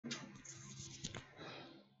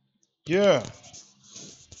Yeah,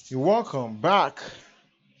 you're welcome back.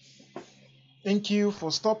 Thank you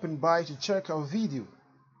for stopping by to check our video.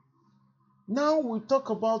 Now we talk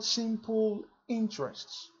about simple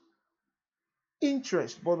interests.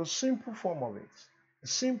 Interest, but a simple form of it. A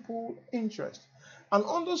simple interest. And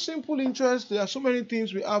under simple interest, there are so many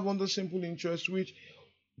things we have under simple interest, which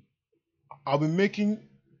I'll be taking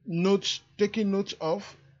notes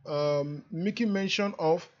of, making mention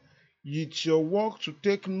of. It's your work to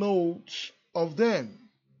take notes of them.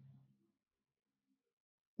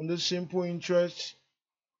 Under simple interest,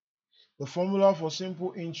 the formula for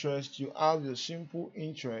simple interest, you have your simple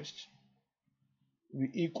interest will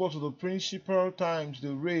equal to the principal times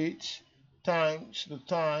the rate times the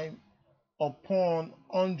time upon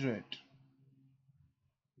 100.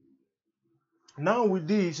 Now with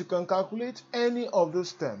this, you can calculate any of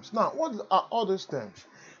those terms. Now, what are all those terms?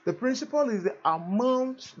 The principal is the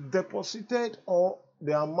amount deposited or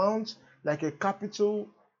the amount like a capital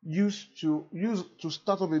used to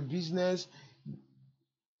start up a business,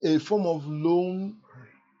 a form of loan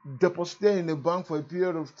deposited in a bank for a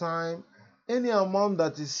period of time, any amount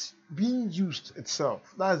that is being used itself,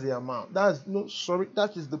 that's the amount.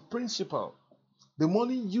 That is the principal. The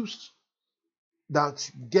money used that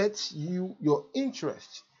gets you your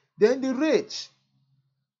interest. Then the rate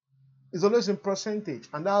is always in percentage,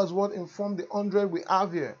 and that's what informs the 100 we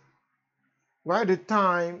have here. While the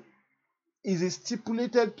time is a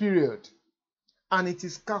stipulated period and it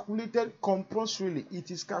is calculated compulsorily.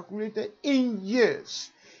 It is calculated in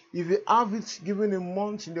years. If you have it given a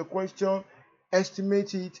month in the question,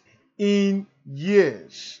 estimate it in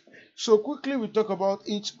years. So quickly we talk about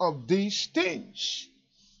each of these things.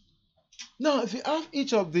 Now, if you have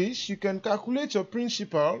each of these, you can calculate your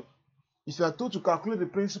principal. If you are told to calculate the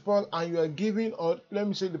principal and you are giving, or let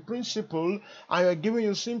me say the principal, and you are giving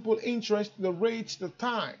your simple interest, the rate, the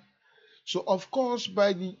time. So of course,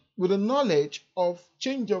 with the knowledge of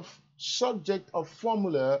change of subject of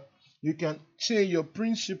formula, you can say your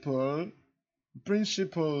principal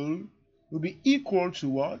will be equal to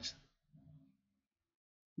what?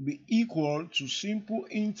 Will be equal to simple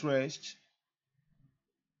interest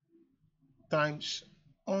times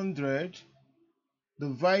 100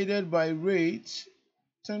 divided by rate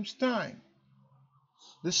times time.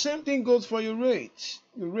 The same thing goes for your rate.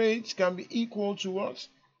 The rate can be equal to what?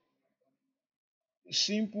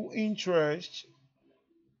 Simple interest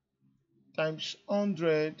times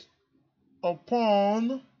 100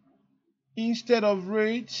 upon, instead of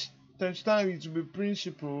rate times time, it will be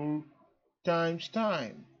principal times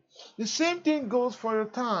time. The same thing goes for your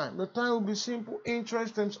time. The time will be simple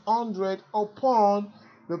interest times 100 upon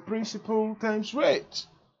the principal times rate.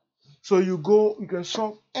 So you can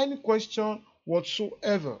solve any question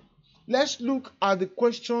whatsoever. Let's look at the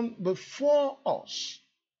question before us.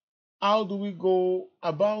 How do we go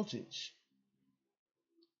about it?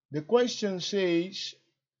 The question says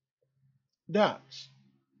that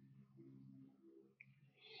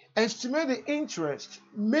estimate the interest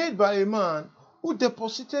made by a man who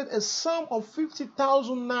deposited a sum of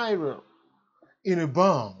 50,000 naira in a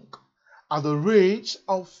bank at the rate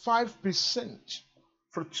of 5%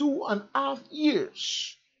 for 2.5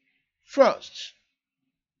 years. First,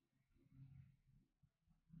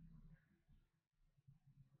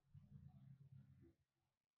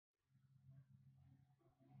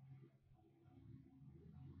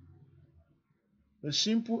 the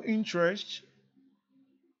simple interest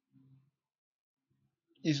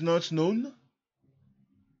is not known.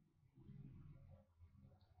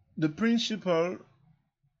 The principal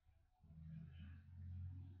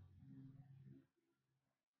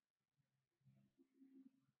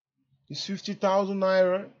is 50,000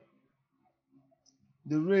 naira.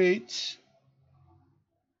 The rate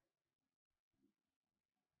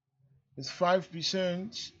is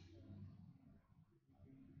 5%,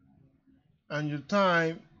 and your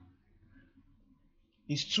time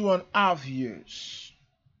is 2.5 years.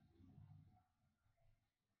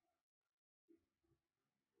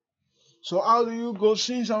 So how do you go?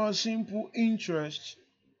 Since our simple interest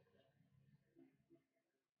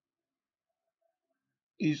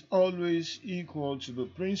is always equal to the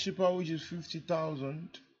principal, which is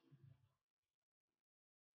 50,000,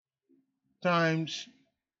 times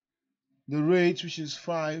the rate, which is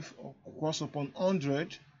 5 cross upon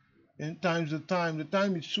 100, and times the time. The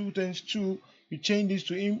time is 2 times 2. You change this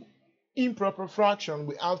to improper fraction.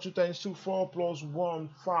 We have 2 times 2, 4 plus 1,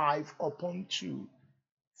 5 upon 2.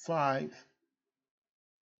 5.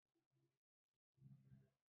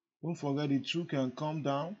 Don't forget the 2 can come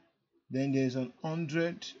down. Then there's an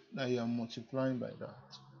 100 that you are multiplying by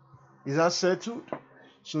that. Is that settled?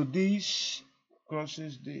 So this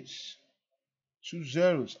crosses this. 2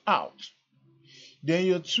 zeros out. Then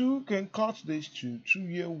your 2 can cut this to 2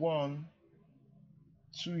 year 1,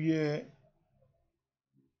 2 year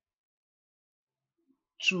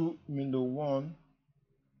 2, mean the 1,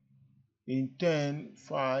 in 10,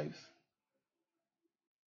 5,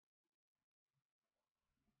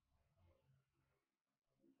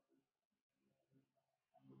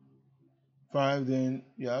 5, then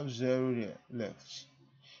you have 0 there left.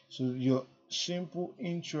 So your simple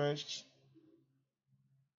interest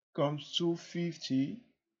comes 250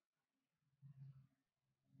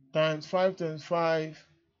 times 5 times 5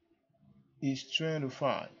 is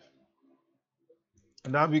 25.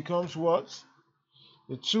 And that becomes what?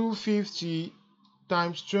 The 250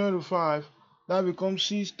 times 25, that becomes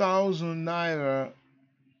 6,000 naira,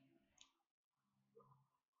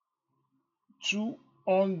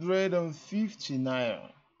 250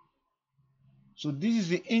 naira. So this is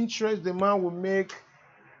the interest the man will make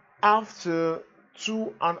after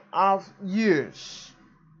 2.5 years.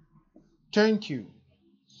 Thank you.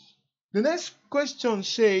 The next question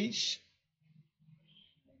says,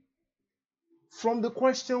 from the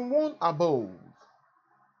question 1 above,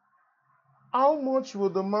 how much will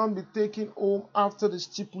the man be taking home after the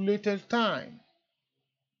stipulated time?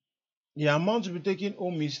 The amount to be taken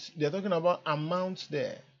home is, they're talking about amounts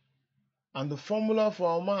there. And the formula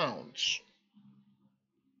for amounts,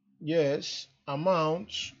 yes,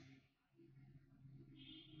 amounts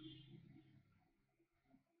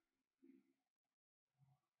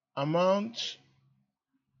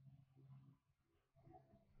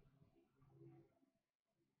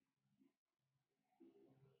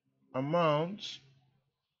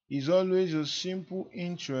is always a simple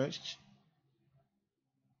interest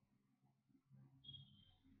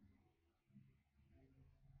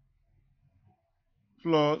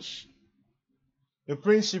plus the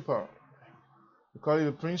principal. We call it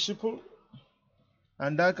the principal,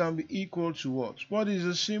 and that can be equal to what? What is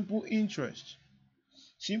a simple interest?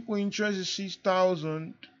 Simple interest is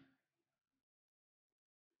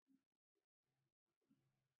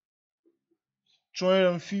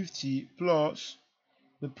 6,250 plus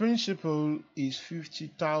the principal is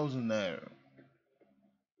 50,000 naira.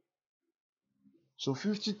 So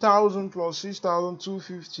 50,000 plus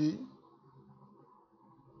 6,250,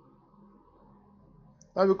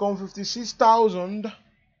 that becomes 56,000.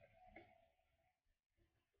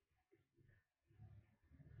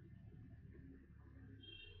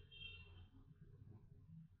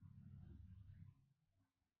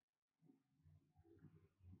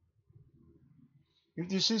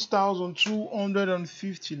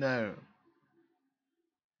 $56,250 naira.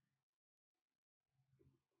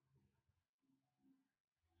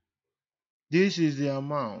 This is the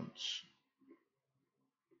amount.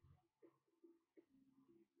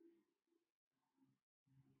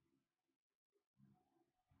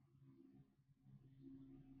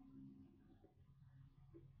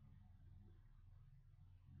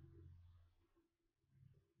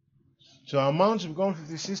 So amount becomes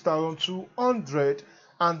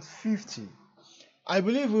 56,250. I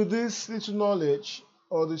believe with this little knowledge,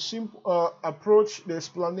 or the simple approach, the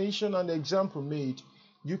explanation and the example made,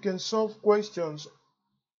 you can solve questions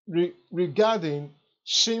regarding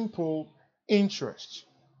simple interest.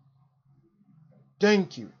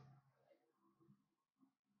 Thank you.